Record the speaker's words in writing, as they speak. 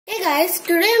Hey guys,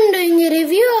 today I'm doing a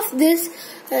review of this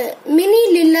mini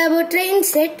Lillabo train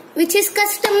set which is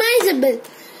customizable.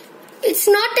 It's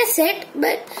not a set,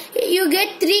 but you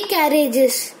get 3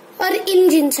 carriages or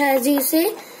engines as you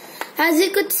say. As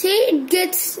you could see, it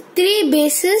gets 3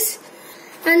 bases,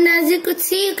 and as you could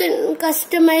see, you can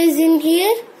customize in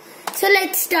here. So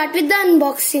let's start with the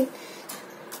unboxing.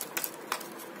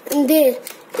 And there,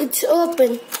 it's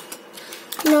open.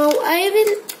 Now I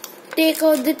will take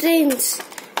out the trains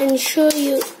and show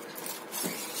you.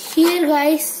 Here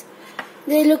guys,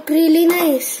 they look really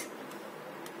nice.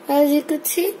 As you could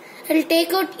see, I'll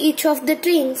take out each of the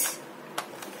trains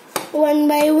one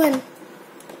by one.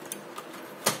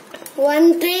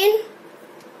 One train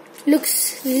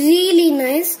looks really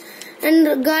nice,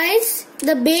 and guys,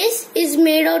 the base is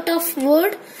made out of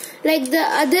wood like the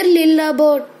other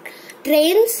Lillabo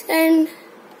trains, and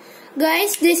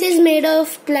guys, this is made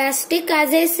of plastic.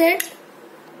 As I said,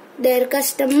 they're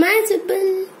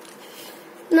customizable.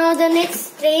 Now the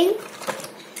next train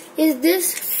is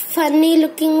this funny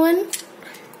looking one.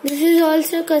 This is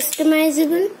also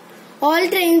customizable. All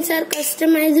trains are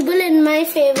customizable, and my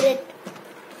favorite,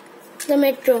 the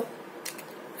metro.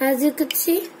 As you could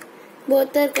see,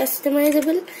 both are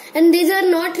customizable, and these are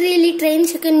not really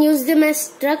trains. You can use them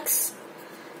as trucks,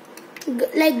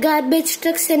 like garbage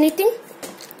trucks, anything.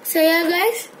 So yeah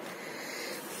guys,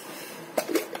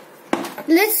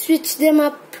 let's switch them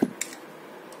up.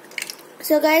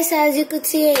 So guys, as you could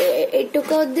see, I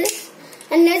took out this,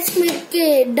 and let's make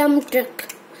a dump truck.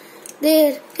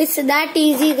 There, it's that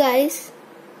easy guys.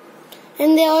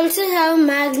 And they also have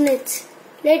magnets.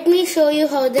 Let me show you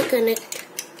how they connect.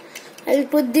 I'll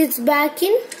put this back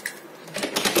in.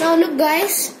 Now look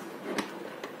guys,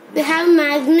 they have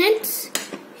magnets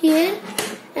here,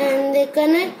 and they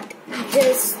connect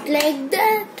just like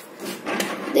that.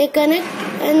 They connect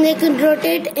and they can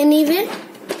rotate anywhere.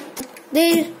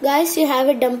 There guys, you have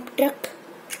a dump truck.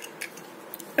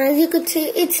 As you could see,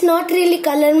 it's not really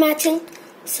color matching,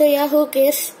 so yeah, who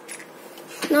cares.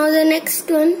 Now the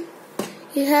next one,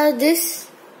 you have this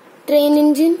train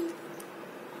engine.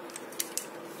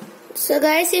 So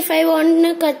guys, if I want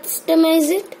to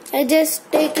customize it, I just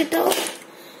take it out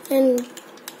and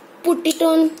put it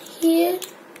on here,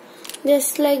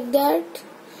 just like that.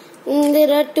 And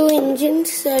there are 2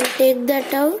 engines, so I'll take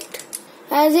that out.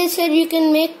 As I said, you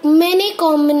can make many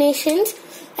combinations.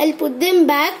 I'll put them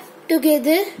back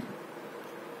together.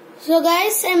 So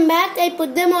guys, I'm back. I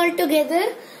put them all together.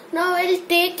 Now I'll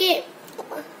take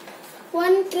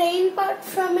one train part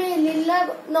from a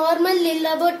normal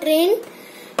Lillabo train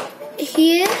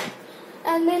here,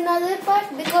 and another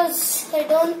part, because I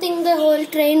don't think the whole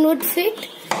train would fit.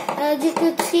 As you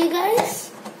could see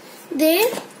guys, there.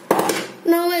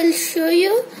 Now I'll show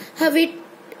you how it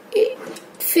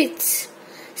fits.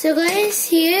 So guys,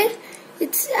 here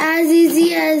it's as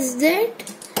easy as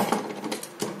that,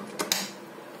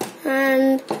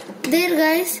 and there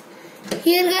guys,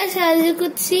 here guys, as you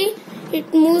could see,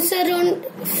 it moves around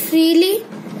freely,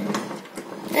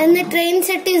 and the train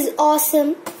set is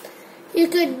awesome. You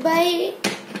could buy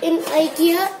in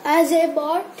Ikea, as I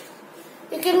bought.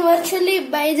 You can virtually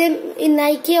buy them in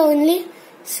Ikea only.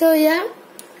 So yeah,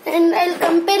 and I'll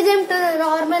compare them to the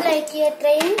normal Ikea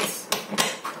trains.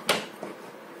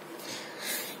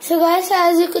 So guys,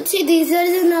 as you could see, these are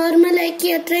the normal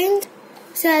Ikea trains.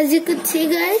 So as you could see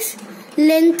guys,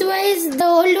 lengthwise the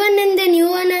old one and the new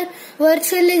one are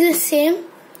virtually the same.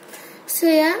 So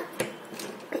yeah,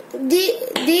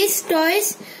 these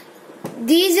toys,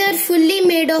 these are fully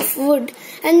made of wood,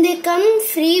 and they come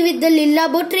free with the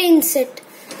Lillabo train set.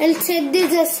 I'll set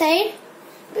this aside.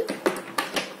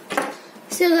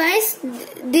 So guys,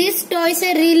 these toys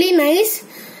are really nice.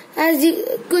 As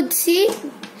you could see,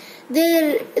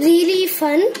 they're really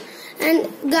fun. And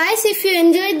guys, if you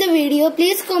enjoyed the video,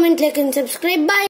 please comment, like and subscribe. Bye.